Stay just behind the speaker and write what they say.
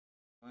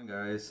Hi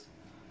guys,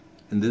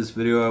 in this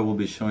video I will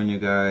be showing you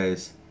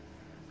guys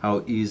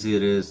how easy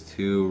it is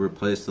to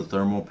replace the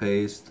thermal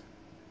paste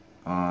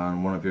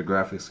on one of your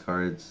graphics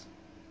cards.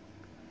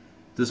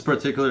 This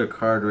particular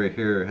card right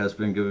here has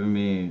been giving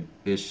me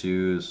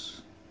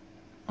issues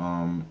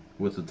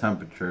with the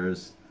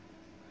temperatures.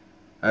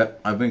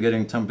 I've been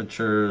getting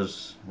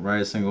temperatures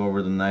rising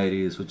over the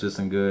 90s, which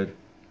isn't good,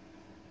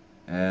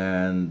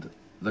 and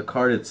the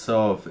card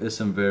itself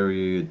isn't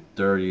very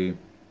dirty.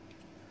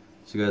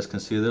 So you guys can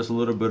see there's a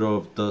little bit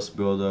of dust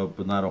buildup,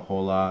 but not a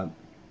whole lot.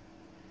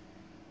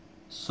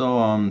 So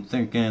I'm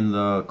thinking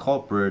the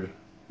culprit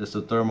is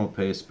the thermal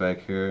paste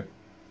back here,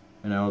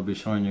 and I will be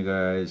showing you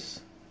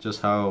guys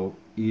just how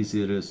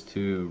easy it is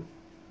to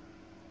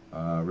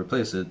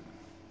replace it.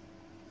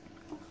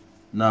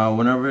 Now,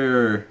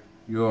 whenever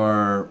you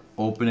are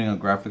opening a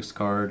graphics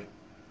card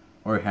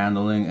or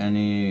handling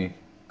any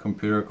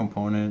computer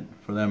component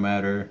for that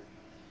matter,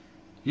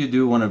 you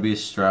do want to be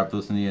strapped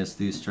with an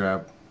ESD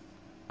strap.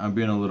 I'm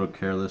being a little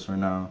careless right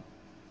now,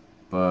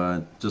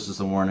 but just as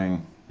a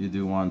warning, you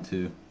do want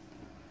to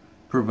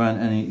prevent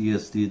any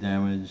ESD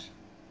damage.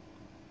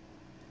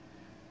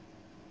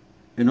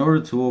 In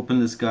order to open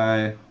this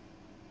guy,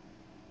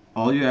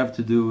 all you have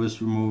to do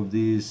is remove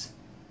these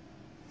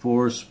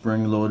 4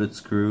 spring-loaded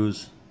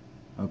screws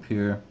up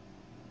here,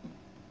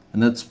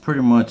 and that's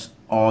pretty much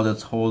all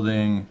that's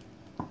holding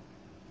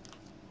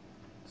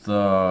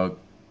the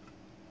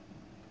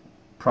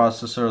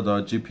processor,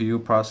 the GPU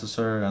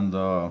processor, and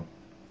the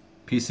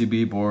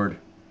PCB board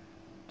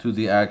to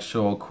the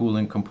actual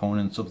cooling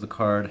components of the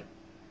card.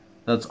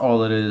 That's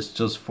all it is,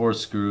 just 4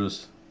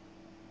 screws.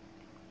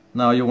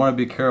 Now you want to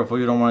be careful,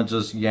 you don't want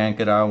to just yank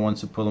it out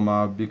once you pull them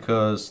out,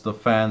 because the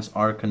fans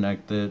are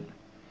connected,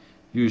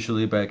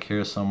 usually back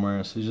here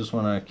somewhere, so you just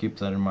want to keep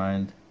that in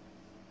mind.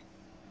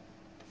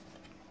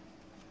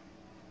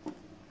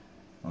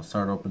 I'll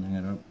start opening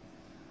it up.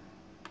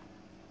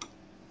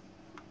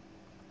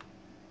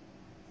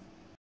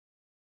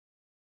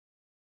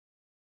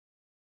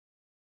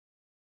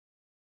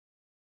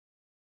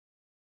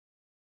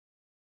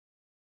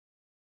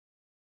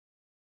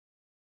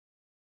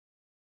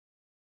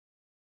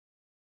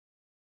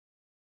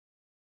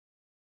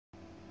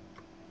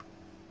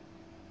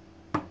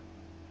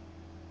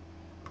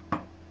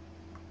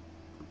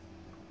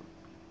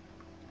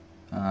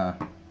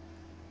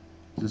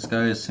 This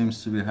guy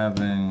seems to be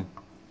having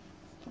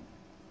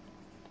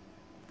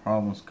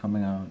problems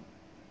coming out.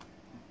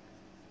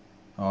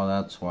 Oh,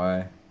 that's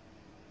why.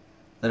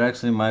 That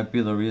actually might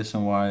be the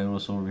reason why it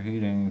was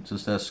overheating,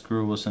 just that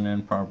screw wasn't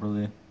in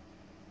properly.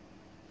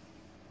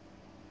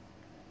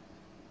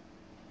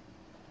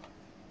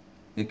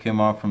 It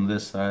came out from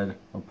this side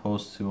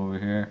opposed to over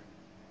here.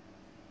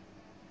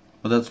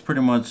 But that's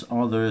pretty much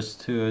all there is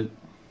to it.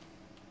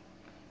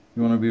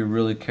 You want to be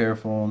really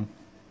careful.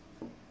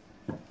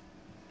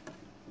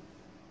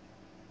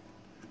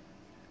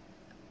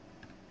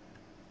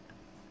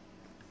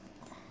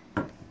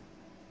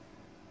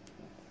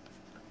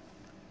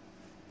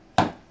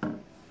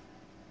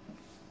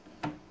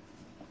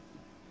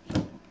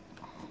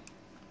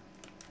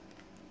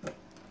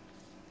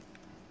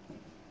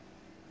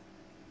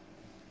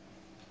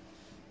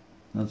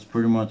 That's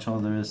pretty much all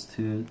there is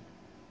to it.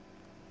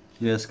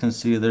 You guys can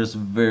see there's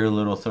very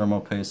little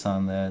thermal paste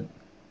on that.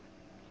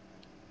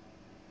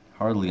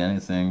 Hardly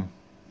anything.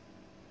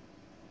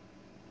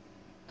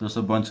 There's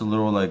a bunch of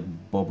little like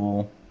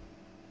bubble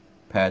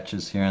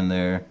patches here and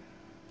there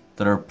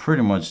that are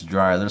pretty much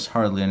dry. There's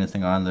hardly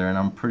anything on there, and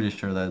I'm pretty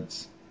sure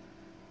that's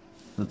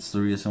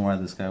the reason why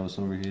this guy was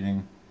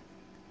overheating.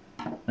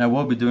 And I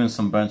will be doing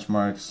some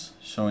benchmarks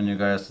showing you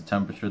guys the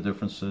temperature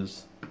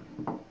differences.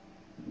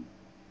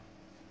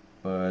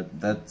 But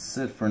that's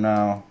it for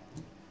now.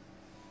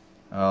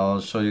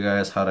 I'll show you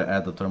guys how to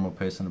add the thermal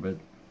paste in a bit.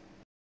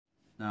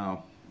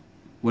 Now,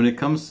 when it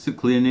comes to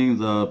cleaning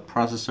the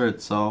processor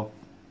itself,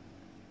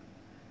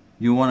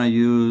 you want to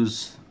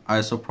use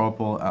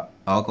isopropyl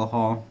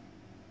alcohol,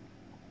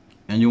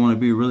 and you want to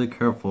be really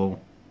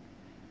careful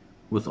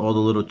with all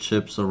the little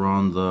chips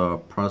around the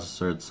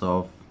processor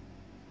itself.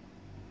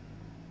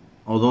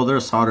 Although they're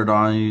soldered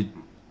on,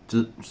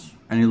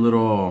 any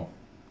little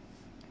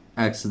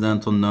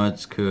accidental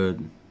nuts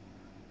could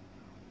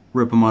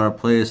rip them out of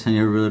place, and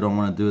you really don't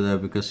want to do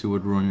that because you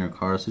would ruin your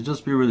car. So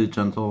just be really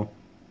gentle,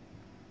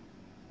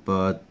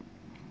 but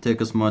take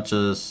as much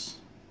as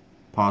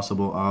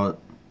possible out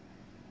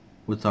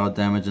without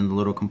damaging the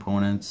little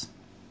components.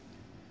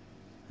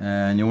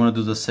 And you want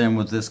to do the same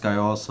with this guy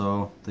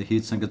also, the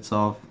heatsink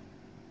itself.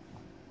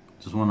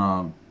 Just want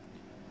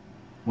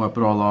to wipe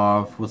it all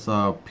off with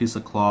a piece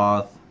of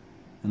cloth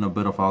and a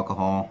bit of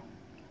alcohol.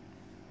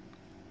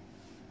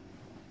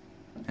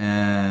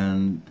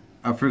 And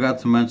I forgot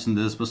to mention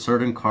this, but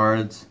certain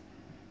cards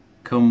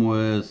come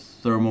with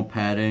thermal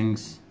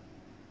paddings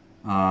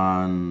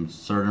on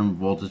certain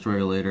voltage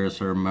regulators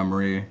or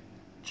memory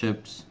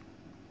chips.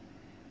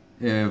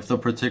 If the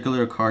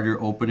particular card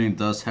you're opening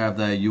does have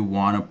that, you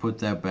want to put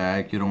that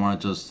back. You don't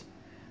want to just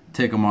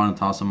take them on and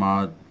toss them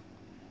out.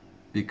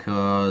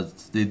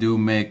 because they do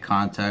make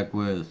contact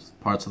with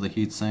parts of the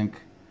heatsink,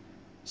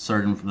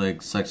 certain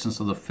like sections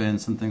of the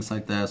fins and things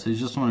like that. So you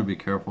just want to be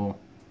careful.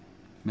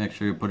 Make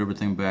sure you put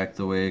everything back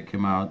the way it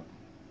came out.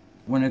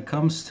 When it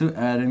comes to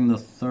adding the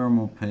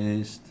thermal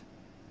paste,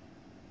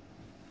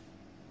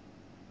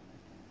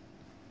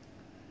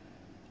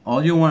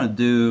 all you want to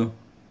do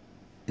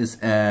is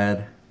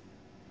add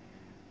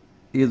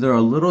either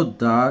a little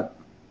dot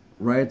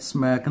right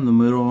smack in the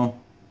middle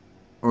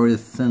or a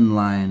thin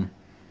line.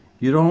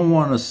 You don't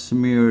want to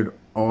smear it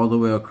all the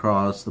way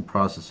across the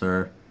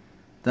processor.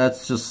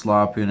 That's just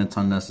sloppy and it's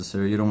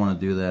unnecessary. You don't want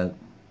to do that.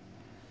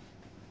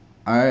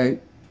 I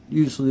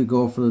usually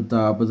go for the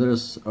dot, but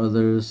there's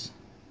others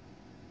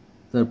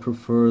that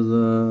prefer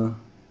the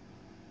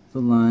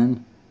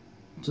line.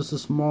 Just a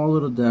small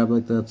little dab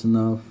like that's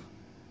enough.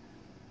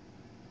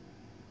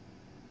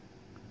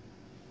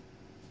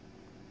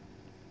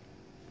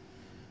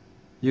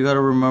 You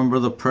gotta remember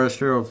the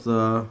pressure of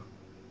the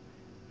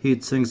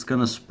heatsink's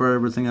gonna spread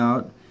everything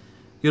out.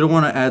 You don't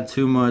want to add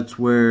too much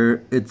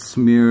where it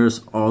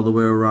smears all the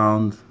way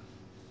around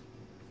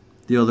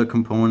the other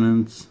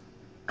components,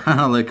 kind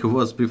of like it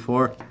was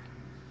before.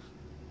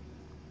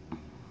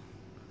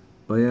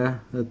 But yeah,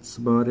 that's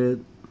about it.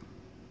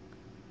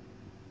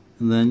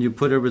 And then you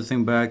put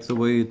everything back the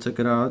way you took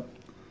it out.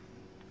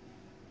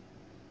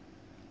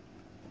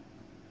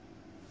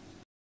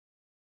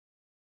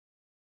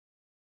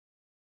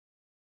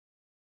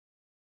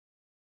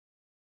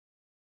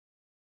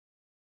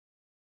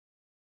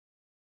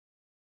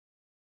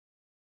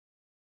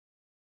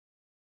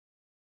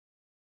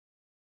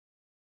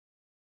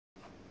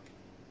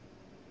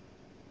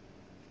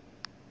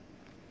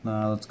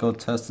 Now let's go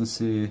test and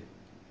see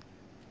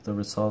the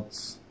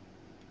results.